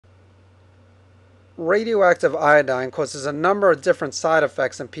Radioactive iodine causes a number of different side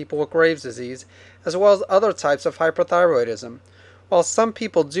effects in people with Graves' disease, as well as other types of hyperthyroidism. While some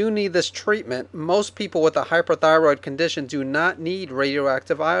people do need this treatment, most people with a hyperthyroid condition do not need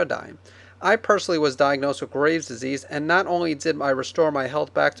radioactive iodine. I personally was diagnosed with Graves' disease, and not only did I restore my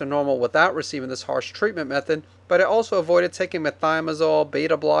health back to normal without receiving this harsh treatment method, but I also avoided taking methimazole,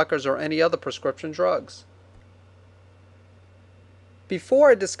 beta blockers, or any other prescription drugs.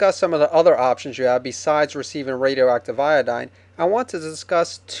 Before I discuss some of the other options you have besides receiving radioactive iodine, I want to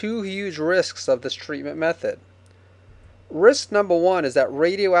discuss two huge risks of this treatment method. Risk number one is that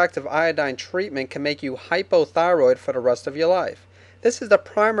radioactive iodine treatment can make you hypothyroid for the rest of your life. This is the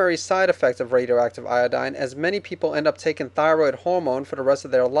primary side effect of radioactive iodine, as many people end up taking thyroid hormone for the rest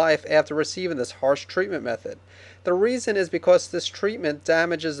of their life after receiving this harsh treatment method. The reason is because this treatment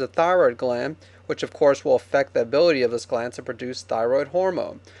damages the thyroid gland, which of course will affect the ability of this gland to produce thyroid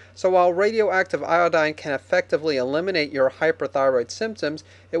hormone. So while radioactive iodine can effectively eliminate your hyperthyroid symptoms,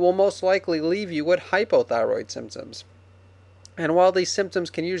 it will most likely leave you with hypothyroid symptoms. And while these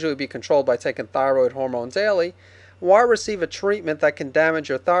symptoms can usually be controlled by taking thyroid hormone daily, why receive a treatment that can damage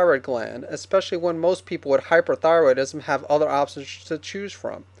your thyroid gland, especially when most people with hyperthyroidism have other options to choose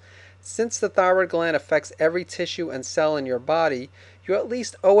from? Since the thyroid gland affects every tissue and cell in your body, you at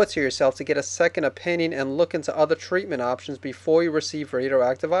least owe it to yourself to get a second opinion and look into other treatment options before you receive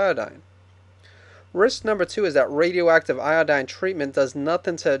radioactive iodine. Risk number two is that radioactive iodine treatment does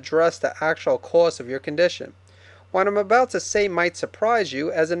nothing to address the actual cause of your condition. What I'm about to say might surprise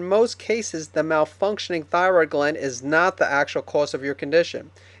you, as in most cases the malfunctioning thyroid gland is not the actual cause of your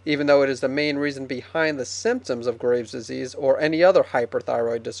condition, even though it is the main reason behind the symptoms of Graves' disease or any other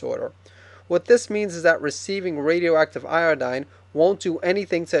hyperthyroid disorder. What this means is that receiving radioactive iodine won't do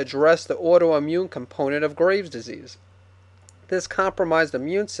anything to address the autoimmune component of Graves' disease. This compromised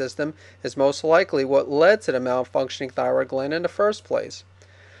immune system is most likely what led to the malfunctioning thyroid gland in the first place.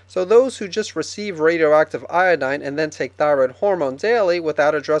 So those who just receive radioactive iodine and then take thyroid hormone daily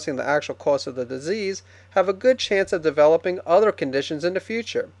without addressing the actual cause of the disease have a good chance of developing other conditions in the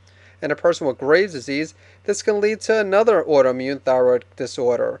future. In a person with Graves' disease, this can lead to another autoimmune thyroid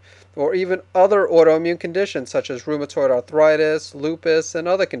disorder, or even other autoimmune conditions such as rheumatoid arthritis, lupus, and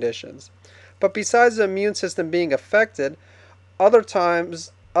other conditions. But besides the immune system being affected, other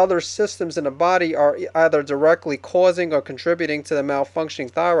times, other systems in the body are either directly causing or contributing to the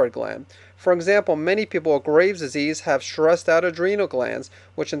malfunctioning thyroid gland. For example, many people with Graves' disease have stressed out adrenal glands,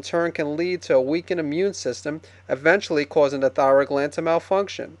 which in turn can lead to a weakened immune system, eventually causing the thyroid gland to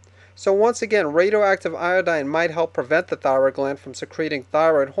malfunction. So once again, radioactive iodine might help prevent the thyroid gland from secreting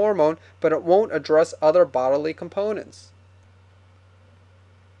thyroid hormone, but it won't address other bodily components.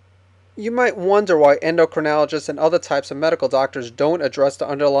 You might wonder why endocrinologists and other types of medical doctors don't address the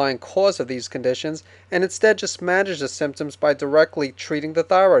underlying cause of these conditions and instead just manage the symptoms by directly treating the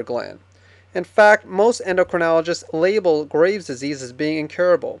thyroid gland. In fact, most endocrinologists label Graves' disease as being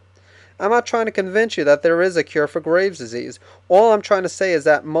incurable. I'm not trying to convince you that there is a cure for Graves' disease. All I'm trying to say is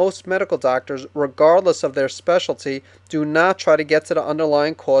that most medical doctors, regardless of their specialty, do not try to get to the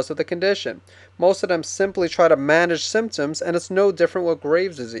underlying cause of the condition. Most of them simply try to manage symptoms, and it's no different with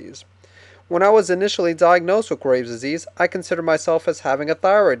Graves' disease. When I was initially diagnosed with Graves' disease, I considered myself as having a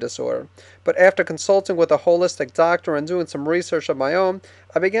thyroid disorder. But after consulting with a holistic doctor and doing some research of my own,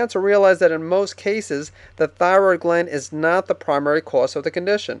 I began to realize that in most cases, the thyroid gland is not the primary cause of the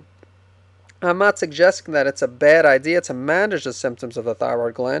condition. I'm not suggesting that it's a bad idea to manage the symptoms of the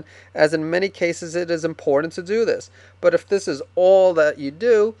thyroid gland, as in many cases it is important to do this. But if this is all that you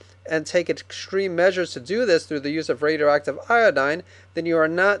do, and take extreme measures to do this through the use of radioactive iodine, then you are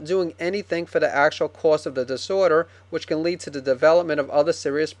not doing anything for the actual cause of the disorder, which can lead to the development of other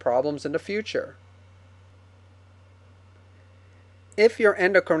serious problems in the future. If your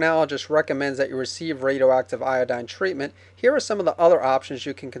endocrinologist recommends that you receive radioactive iodine treatment, here are some of the other options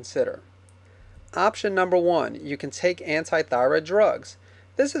you can consider. Option number one, you can take antithyroid drugs.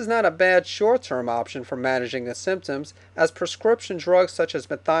 This is not a bad short-term option for managing the symptoms, as prescription drugs such as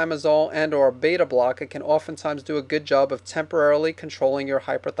methimazole and or beta blocker can oftentimes do a good job of temporarily controlling your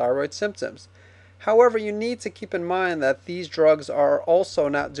hyperthyroid symptoms. However, you need to keep in mind that these drugs are also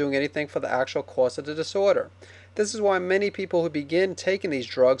not doing anything for the actual cause of the disorder. This is why many people who begin taking these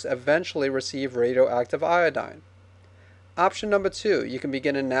drugs eventually receive radioactive iodine. Option number two, you can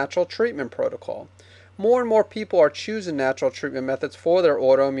begin a natural treatment protocol. More and more people are choosing natural treatment methods for their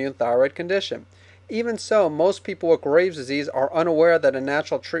autoimmune thyroid condition. Even so, most people with Graves' disease are unaware that a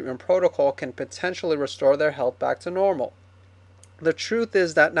natural treatment protocol can potentially restore their health back to normal. The truth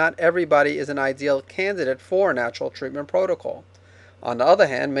is that not everybody is an ideal candidate for a natural treatment protocol. On the other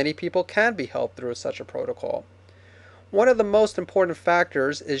hand, many people can be helped through such a protocol. One of the most important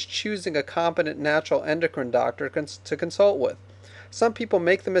factors is choosing a competent natural endocrine doctor to consult with. Some people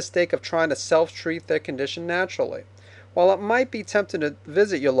make the mistake of trying to self-treat their condition naturally. While it might be tempting to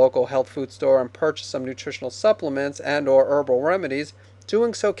visit your local health food store and purchase some nutritional supplements and/or herbal remedies,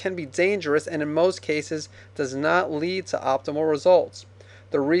 doing so can be dangerous and in most cases does not lead to optimal results.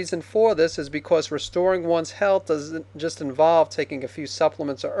 The reason for this is because restoring one's health doesn't just involve taking a few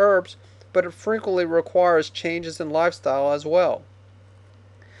supplements or herbs, but it frequently requires changes in lifestyle as well.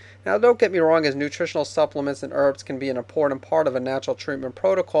 Now, don't get me wrong, as nutritional supplements and herbs can be an important part of a natural treatment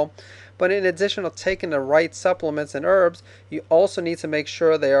protocol, but in addition to taking the right supplements and herbs, you also need to make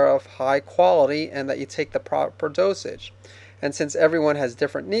sure they are of high quality and that you take the proper dosage. And since everyone has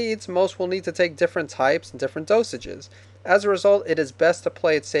different needs, most will need to take different types and different dosages. As a result, it is best to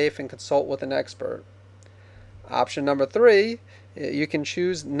play it safe and consult with an expert. Option number 3, you can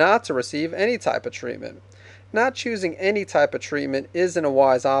choose not to receive any type of treatment. Not choosing any type of treatment isn't a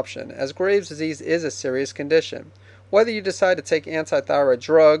wise option, as Graves' disease is a serious condition. Whether you decide to take antithyroid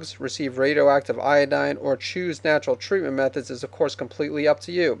drugs, receive radioactive iodine, or choose natural treatment methods is of course completely up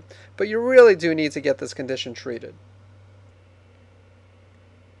to you, but you really do need to get this condition treated.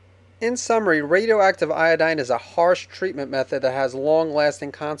 In summary, radioactive iodine is a harsh treatment method that has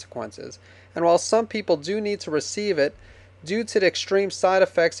long-lasting consequences, and while some people do need to receive it, due to the extreme side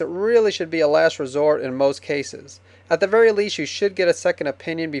effects, it really should be a last resort in most cases. At the very least, you should get a second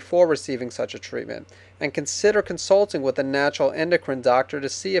opinion before receiving such a treatment, and consider consulting with a natural endocrine doctor to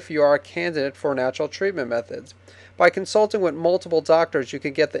see if you are a candidate for natural treatment methods. By consulting with multiple doctors, you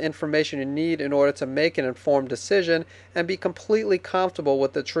can get the information you need in order to make an informed decision and be completely comfortable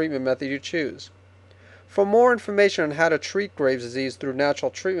with the treatment method you choose. For more information on how to treat Graves' disease through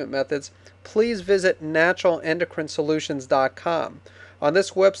natural treatment methods, please visit naturalendocrinesolutions.com. On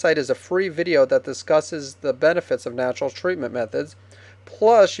this website is a free video that discusses the benefits of natural treatment methods.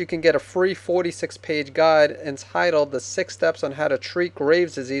 Plus, you can get a free 46-page guide entitled The 6 Steps on How to Treat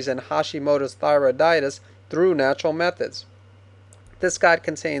Graves' Disease and Hashimoto's Thyroiditis Through Natural Methods. This guide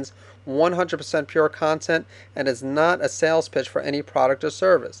contains 100% pure content and is not a sales pitch for any product or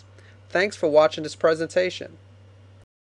service. Thanks for watching this presentation.